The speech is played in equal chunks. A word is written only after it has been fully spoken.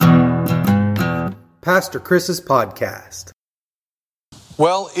Pastor Chris's podcast.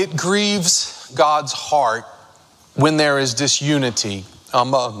 Well, it grieves God's heart when there is disunity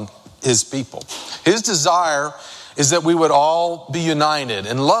among His people. His desire is that we would all be united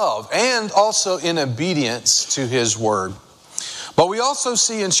in love and also in obedience to His word. But we also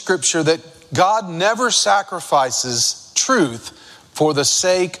see in Scripture that God never sacrifices truth for the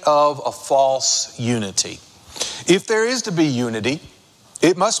sake of a false unity. If there is to be unity,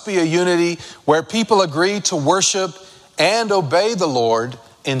 it must be a unity where people agree to worship and obey the Lord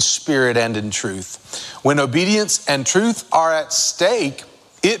in spirit and in truth. When obedience and truth are at stake,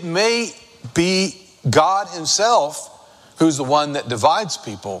 it may be God Himself who's the one that divides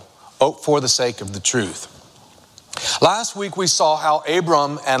people for the sake of the truth. Last week we saw how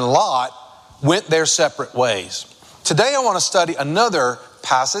Abram and Lot went their separate ways. Today I want to study another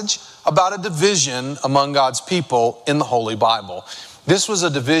passage about a division among God's people in the Holy Bible. This was a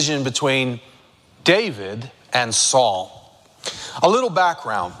division between David and Saul. A little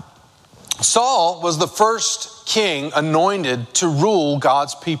background. Saul was the first king anointed to rule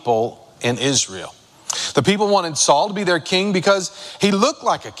God's people in Israel. The people wanted Saul to be their king because he looked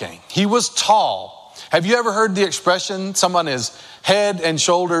like a king. He was tall. Have you ever heard the expression, someone is head and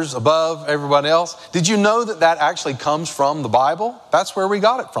shoulders above everyone else? Did you know that that actually comes from the Bible? That's where we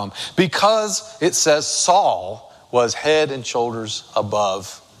got it from. Because it says Saul was head and shoulders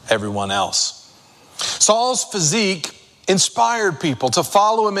above everyone else. Saul's physique inspired people to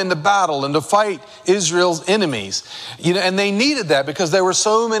follow him into battle and to fight Israel's enemies. And they needed that because there were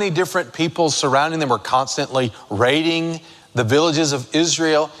so many different people surrounding them, were constantly raiding the villages of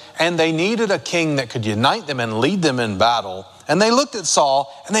Israel, and they needed a king that could unite them and lead them in battle. And they looked at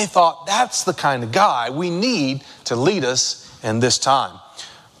Saul and they thought, that's the kind of guy we need to lead us in this time.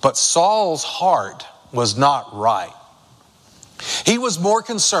 But Saul's heart was not right. He was more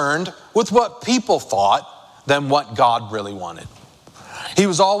concerned with what people thought than what God really wanted. He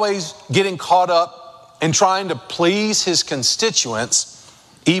was always getting caught up in trying to please his constituents,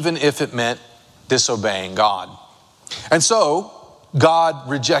 even if it meant disobeying God. And so God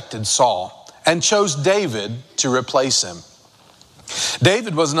rejected Saul and chose David to replace him.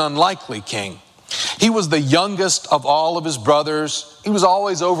 David was an unlikely king. He was the youngest of all of his brothers. He was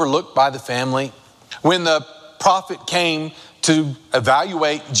always overlooked by the family. When the prophet came to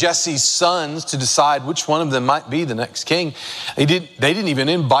evaluate Jesse's sons to decide which one of them might be the next king, they didn't even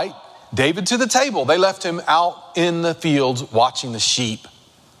invite David to the table. They left him out in the fields watching the sheep.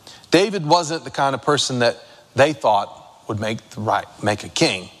 David wasn't the kind of person that they thought would make a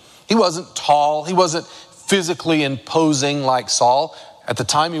king. He wasn't tall. He wasn't physically imposing like Saul. At the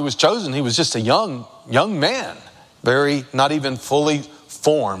time he was chosen, he was just a young man, not even fully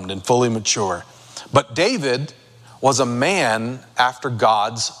formed and fully mature. But David was a man after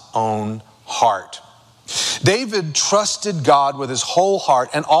God's own heart. David trusted God with his whole heart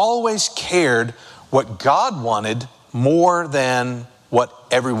and always cared what God wanted more than what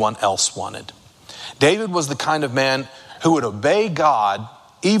everyone else wanted. David was the kind of man who would obey God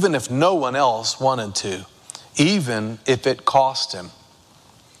even if no one else wanted to, even if it cost him.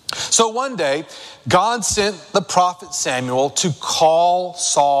 So one day, God sent the prophet Samuel to call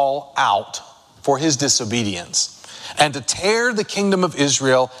Saul out for his disobedience and to tear the kingdom of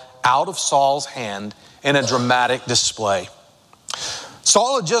Israel out of Saul's hand in a dramatic display.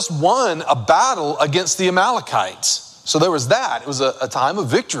 Saul had just won a battle against the Amalekites. So there was that. It was a time of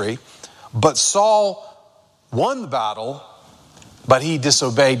victory. But Saul won the battle, but he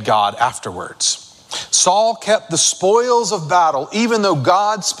disobeyed God afterwards. Saul kept the spoils of battle, even though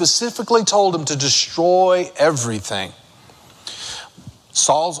God specifically told him to destroy everything.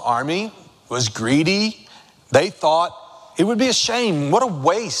 Saul's army was greedy. They thought it would be a shame, what a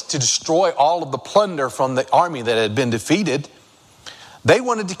waste to destroy all of the plunder from the army that had been defeated. They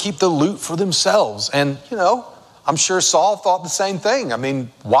wanted to keep the loot for themselves. And, I'm sure Saul thought the same thing. I mean,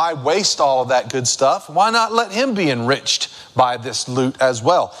 why waste all of that good stuff? Why not let him be enriched by this loot as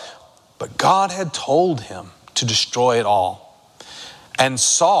well? But God had told him to destroy it all. And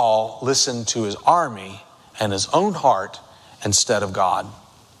Saul listened to his army and his own heart instead of God.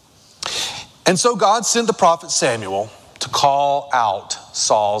 And so God sent the prophet Samuel to call out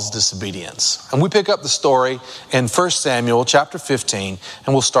Saul's disobedience. And we pick up the story in 1 Samuel chapter 15,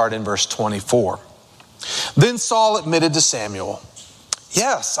 and we'll start in verse 24. Then Saul admitted to Samuel,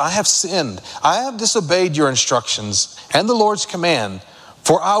 "Yes, I have sinned. I have disobeyed your instructions and the Lord's command,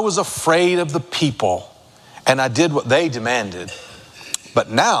 for I was afraid of the people, and I did what they demanded. But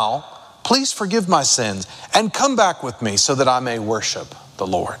now, please forgive my sins and come back with me so that I may worship the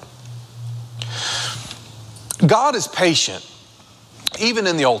Lord." God is patient, even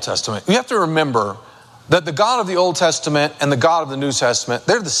in the Old Testament. You have to remember that the God of the Old Testament and the God of the New Testament,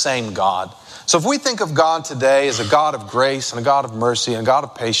 they're the same God. So if we think of God today as a God of grace and a God of mercy and a God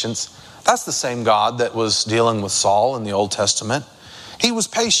of patience, that's the same God that was dealing with Saul in the Old Testament. He was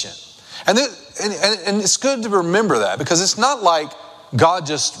patient. And it's good to remember that, because it's not like God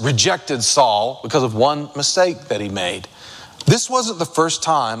just rejected Saul because of one mistake that he made. This wasn't the first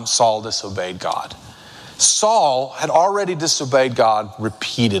time Saul disobeyed God. Saul had already disobeyed God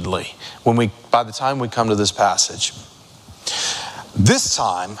repeatedly by the time we come to this passage. This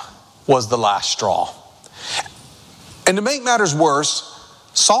time was the last straw. And to make matters worse,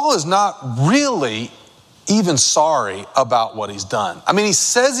 Saul is not really even sorry about what he's done. I mean, he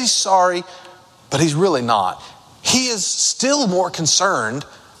says he's sorry, but he's really not. He is still more concerned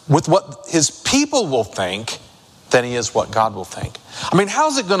with what his people will think than he is what God will think. I mean,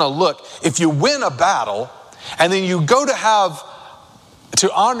 how's it going to look if you win a battle and then you go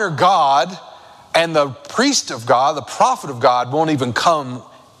to honor God, and the priest of God, the prophet of God, won't even come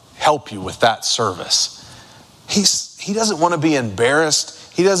help you with that service? He doesn't want to be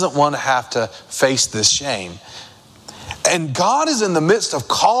embarrassed. He doesn't want to have to face this shame. And God is in the midst of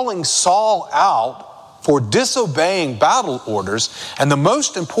calling Saul out for disobeying battle orders. And the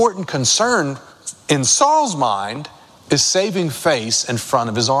most important concern in Saul's mind is saving face in front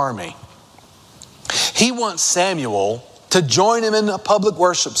of his army. He wants Samuel to join him in a public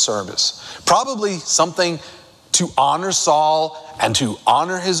worship service, probably something to honor Saul and to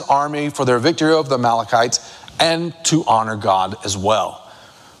honor his army for their victory over the Amalekites, and to honor God as well.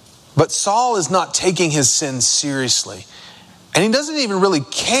 But Saul is not taking his sin seriously. And he doesn't even really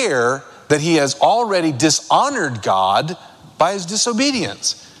care that he has already dishonored God by his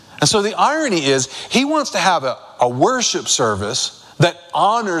disobedience. And so the irony is, he wants to have a worship service that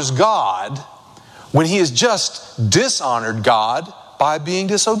honors God when he has just dishonored God by being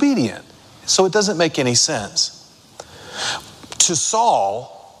disobedient. So it doesn't make any sense. To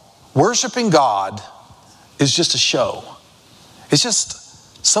Saul, worshiping God is just a show. It's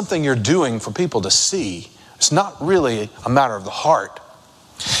just something you're doing for people to see. It's not really a matter of the heart.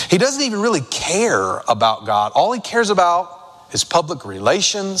 He doesn't even really care about God. All he cares about is public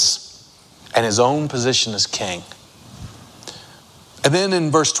relations and his own position as king. And then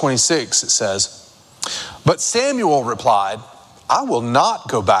in verse 26 it says, "But Samuel replied, 'I will not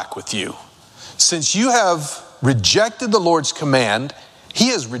go back with you. Since you have rejected the Lord's command, he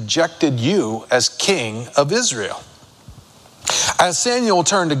has rejected you as king of Israel.' As Samuel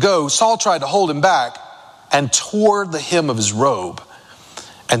turned to go, Saul tried to hold him back and tore the hem of his robe.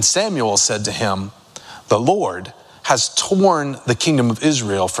 And Samuel said to him, 'The Lord has torn the kingdom of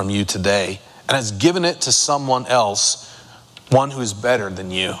Israel from you today and has given it to someone else, one who is better than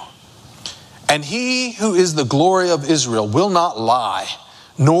you. And he who is the glory of Israel will not lie,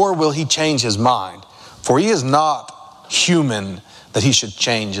 nor will he change his mind, for he is not human that he should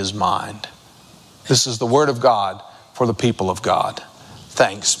change his mind.'" This is the word of God for the people of God.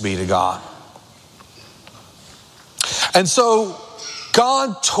 Thanks be to God. And so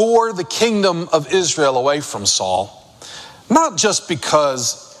God tore the kingdom of Israel away from Saul, not just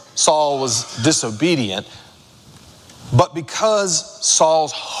because Saul was disobedient, but because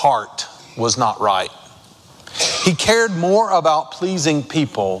Saul's heart was not right. He cared more about pleasing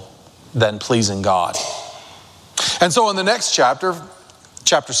people than pleasing God. And so in the next chapter,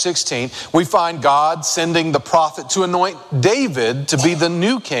 chapter 16, we find God sending the prophet to anoint David to be the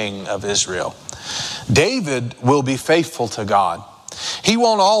new king of Israel. David will be faithful to God. He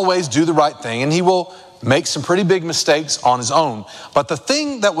won't always do the right thing, and he will make some pretty big mistakes on his own. But the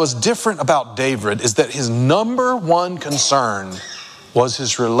thing that was different about David is that his number one concern was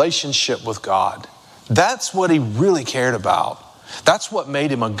his relationship with God. That's what he really cared about. That's what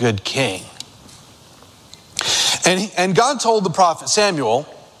made him a good king. And God told the prophet Samuel,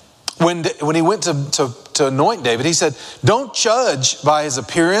 when he went to anoint David, he said, "Don't judge by his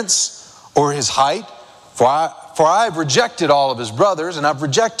appearance or his height, for I have rejected all of his brothers, and I've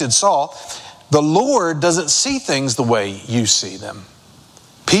rejected Saul. The Lord doesn't see things the way you see them.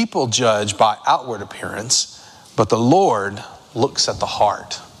 People judge by outward appearance, but the Lord looks at the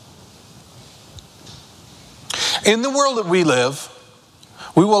heart." In the world that we live,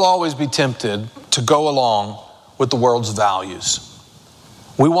 we will always be tempted to go along with the world's values.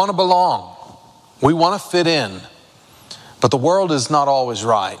 We want to belong. We want to fit in. But the world is not always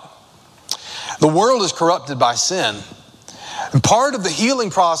right. The world is corrupted by sin. And part of the healing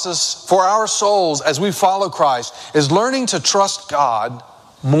process for our souls as we follow Christ is learning to trust God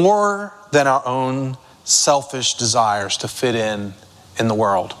more than our own selfish desires to fit in the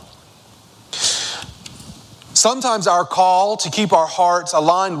world. Sometimes our call to keep our hearts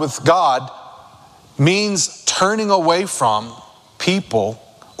aligned with God means turning away from people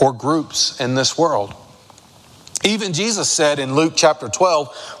or groups in this world. Even Jesus said in Luke chapter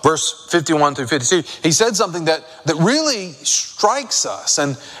 12, verse 51 through 52, he said something that really strikes us.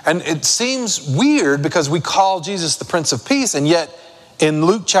 And it seems weird because we call Jesus the Prince of Peace. And yet in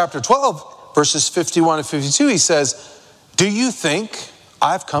Luke chapter 12, verses 51 and 52, he says, "Do you think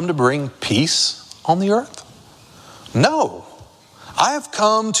I've come to bring peace on the earth? No, I have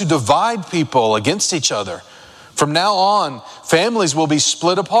come to divide people against each other. From now on, families will be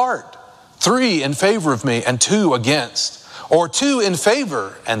split apart. 3 in favor of me and 2 against, or 2 in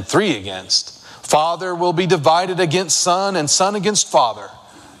favor and 3 against. Father will be divided against son and son against father.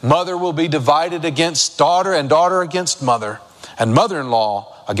 Mother will be divided against daughter and daughter against mother, and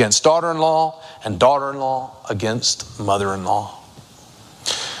mother-in-law against daughter-in-law, and daughter-in-law against mother-in-law."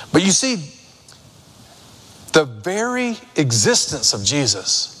 But you see, the very existence of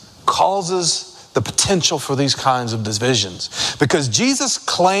Jesus causes the potential for these kinds of divisions, because Jesus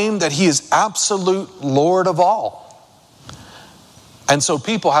claimed that he is absolute Lord of all. And so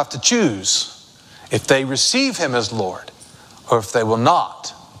people have to choose if they receive him as Lord or if they will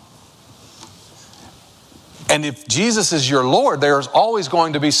not. And if Jesus is your Lord, there's always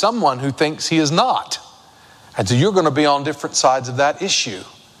going to be someone who thinks he is not. And so you're going to be on different sides of that issue.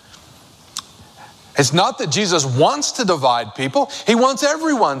 It's not that Jesus wants to divide people. He wants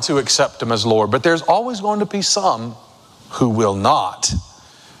everyone to accept him as Lord. But there's always going to be some who will not.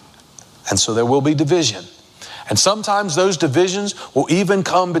 And so there will be division. And sometimes those divisions will even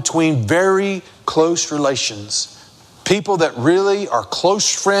come between very close relations. People that really are close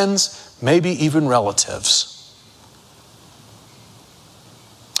friends, maybe even relatives.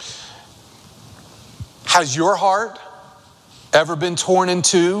 Has your heart ever been torn in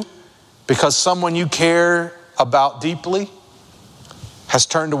two because someone you care about deeply has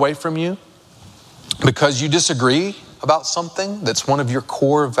turned away from you? Because you disagree about something that's one of your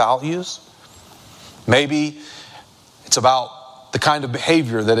core values? Maybe it's about the kind of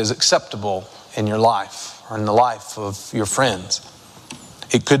behavior that is acceptable in your life or in the life of your friends.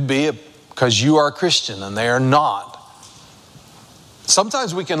 It could be because you are a Christian and they are not.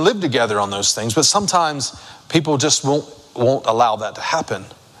 Sometimes we can live together on those things, but sometimes people just won't allow that to happen.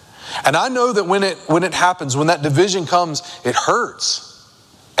 And I know that when it happens, when that division comes, it hurts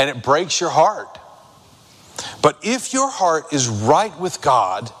and it breaks your heart. But if your heart is right with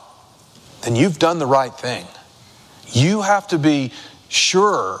God, then you've done the right thing. You have to be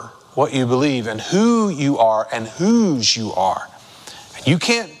sure what you believe and who you are and whose you are. You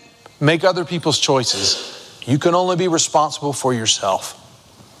can't make other people's choices. You can only be responsible for yourself.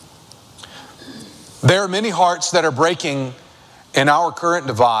 There are many hearts that are breaking in our current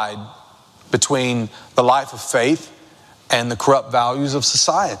divide between the life of faith and the corrupt values of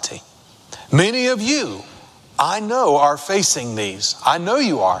society. Many of you, I know, are facing these. I know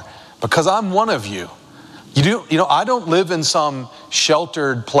you are, because I'm one of you. You know, I don't live in some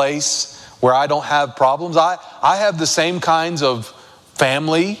sheltered place where I don't have problems. I have the same kinds of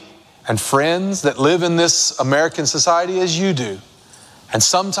family and friends that live in this American society as you do. And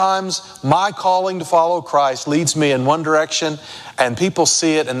sometimes my calling to follow Christ leads me in one direction, and people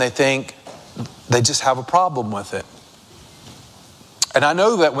see it and they think they just have a problem with it. And I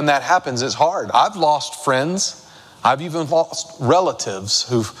know that when that happens, it's hard. I've lost friends. I've even lost relatives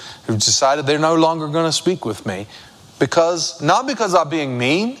who've decided they're no longer going to speak with me. Not because I'm being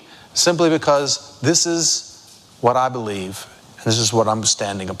mean, simply because this is what I believe. And this is what I'm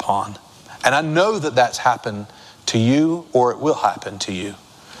standing upon. And I know that that's happened to you, or it will happen to you.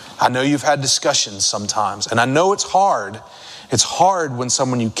 I know you've had discussions sometimes, and I know it's hard. It's hard when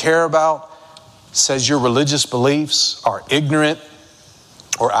someone you care about says your religious beliefs are ignorant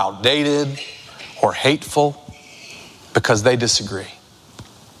or outdated or hateful because they disagree.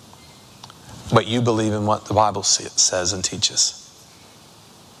 But you believe in what the Bible says and teaches.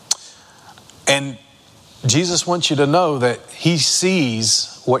 And Jesus wants you to know that he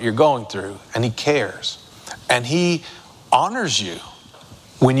sees what you're going through and he cares. And he honors you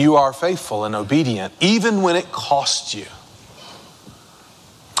when you are faithful and obedient, even when it costs you.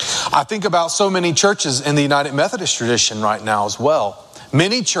 I think about so many churches in the United Methodist tradition right now as well.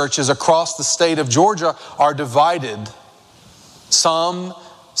 Many churches across the state of Georgia are divided. Some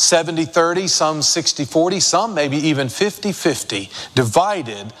 70-30, some 60-40, some maybe even 50-50,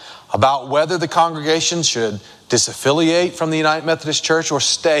 divided about whether the congregation should disaffiliate from the United Methodist Church or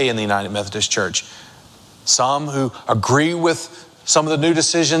stay in the United Methodist Church. Some who agree with some of the new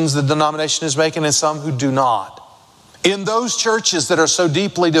decisions the denomination is making, and some who do not. In those churches that are so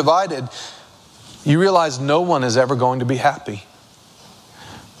deeply divided, you realize no one is ever going to be happy.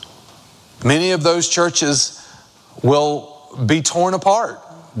 Many of those churches will be torn apart,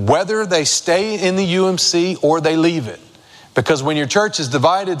 whether they stay in the UMC or they leave it. Because when your church is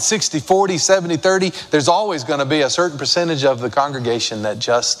divided 60-40, 70-30, there's always going to be a certain percentage of the congregation that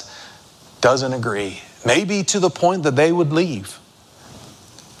just doesn't agree. Maybe to the point that they would leave.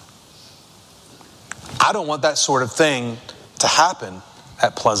 I don't want that sort of thing to happen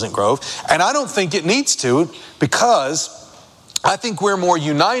at Pleasant Grove. And I don't think it needs to, because I think we're more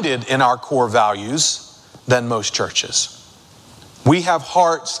united in our core values than most churches. We have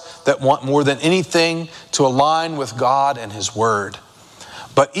hearts that want more than anything to align with God and His Word.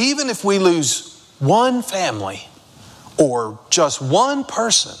 But even if we lose one family or just one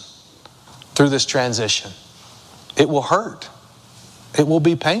person through this transition, it will hurt. It will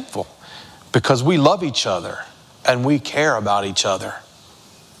be painful because we love each other and we care about each other.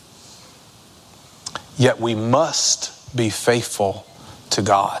 Yet we must be faithful to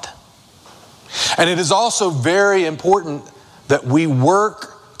God. And it is also very important that we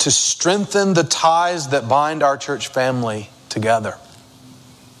work to strengthen the ties that bind our church family together.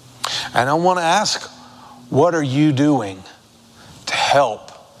 And I want to ask, what are you doing to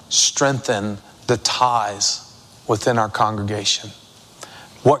help strengthen the ties within our congregation?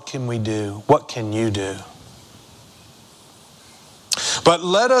 What can we do? What can you do? But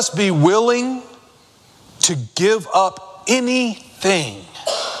let us be willing to give up anything,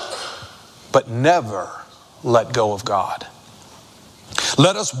 but never let go of God.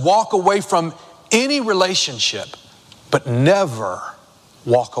 Let us walk away from any relationship, but never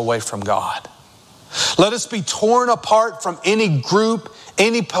walk away from God. Let us be torn apart from any group,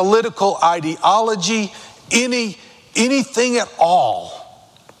 any political ideology, anything at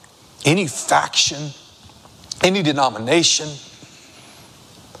all, any faction, any denomination,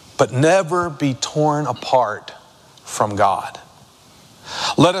 but never be torn apart from God.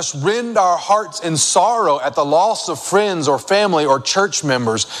 Let us rend our hearts in sorrow at the loss of friends or family or church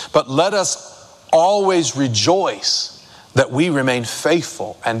members, but let us always rejoice that we remain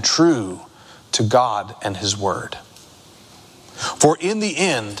faithful and true to God and His Word. For in the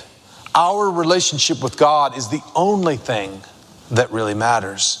end, our relationship with God is the only thing that really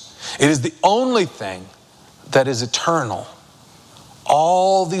matters. It is the only thing that is eternal.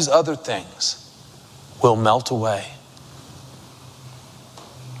 All these other things will melt away.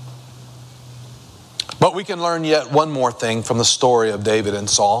 But we can learn yet one more thing from the story of David and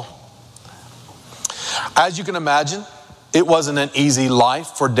Saul. As you can imagine, it wasn't an easy life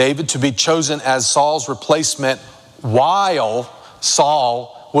for David to be chosen as Saul's replacement while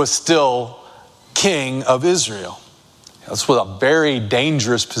Saul was still king of Israel. This was a very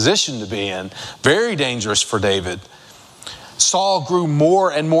dangerous position to be in, very dangerous for David. Saul grew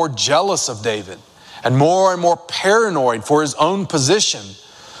more and more jealous of David and more paranoid for his own position.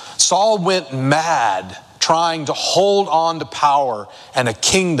 Saul went mad trying to hold on to power and a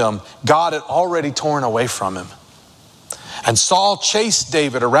kingdom God had already torn away from him. And Saul chased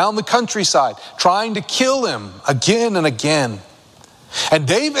David around the countryside, trying to kill him again and again. And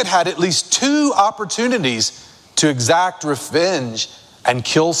David had at least 2 opportunities to exact revenge and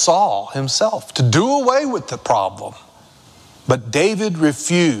kill Saul himself, to do away with the problem. But David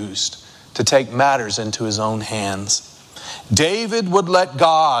refused to take matters into his own hands. David would let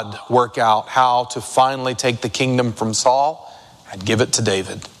God work out how to finally take the kingdom from Saul and give it to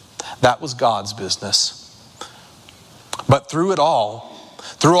David. That was God's business. But through it all,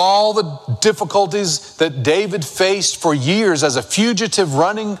 through all the difficulties that David faced for years as a fugitive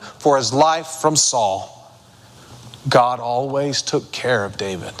running for his life from Saul, God always took care of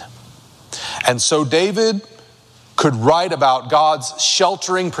David. And so David could write about God's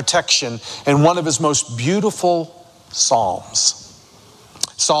sheltering protection in one of his most beautiful Psalms.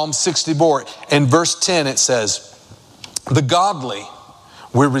 Psalm 64, in verse 10 it says, "The godly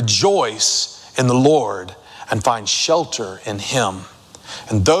will rejoice in the Lord and find shelter in Him.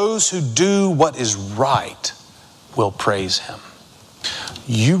 And those who do what is right will praise Him."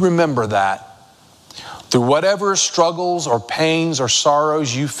 You remember that. Through whatever struggles or pains or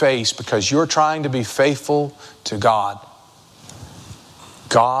sorrows you face because you're trying to be faithful to God,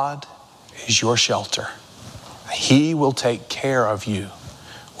 God is your shelter. He will take care of you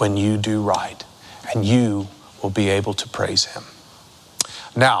when you do right, and you will be able to praise Him.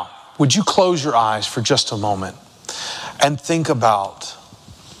 Now, would you close your eyes for just a moment and think about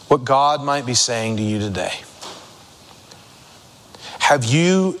what God might be saying to you today? Have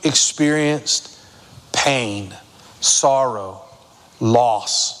you experienced pain, sorrow,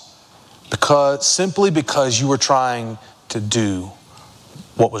 loss, simply because you were trying to do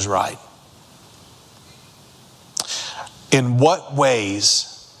what was right? In what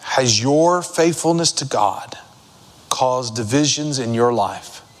ways Has your faithfulness to God caused divisions in your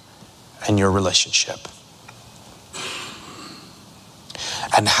life and your relationship?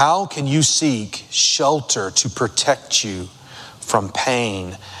 And how can you seek shelter to protect you from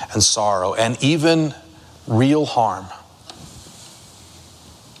pain and sorrow and even real harm?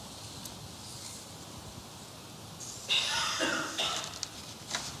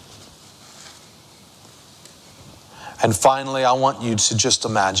 And finally, I want you to just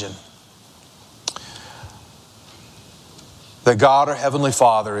imagine that God, our Heavenly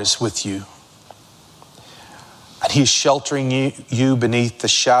Father, is with you. And He's sheltering you beneath the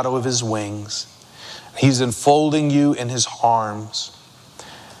shadow of His wings. He's enfolding you in His arms.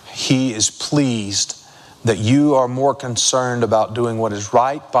 He is pleased that you are more concerned about doing what is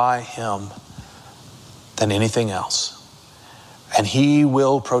right by Him than anything else. And He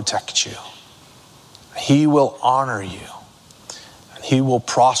will protect you. He will honor you. And He will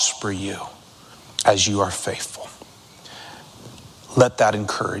prosper you as you are faithful. Let that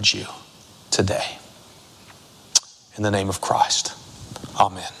encourage you today. In the name of Christ.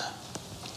 Amen.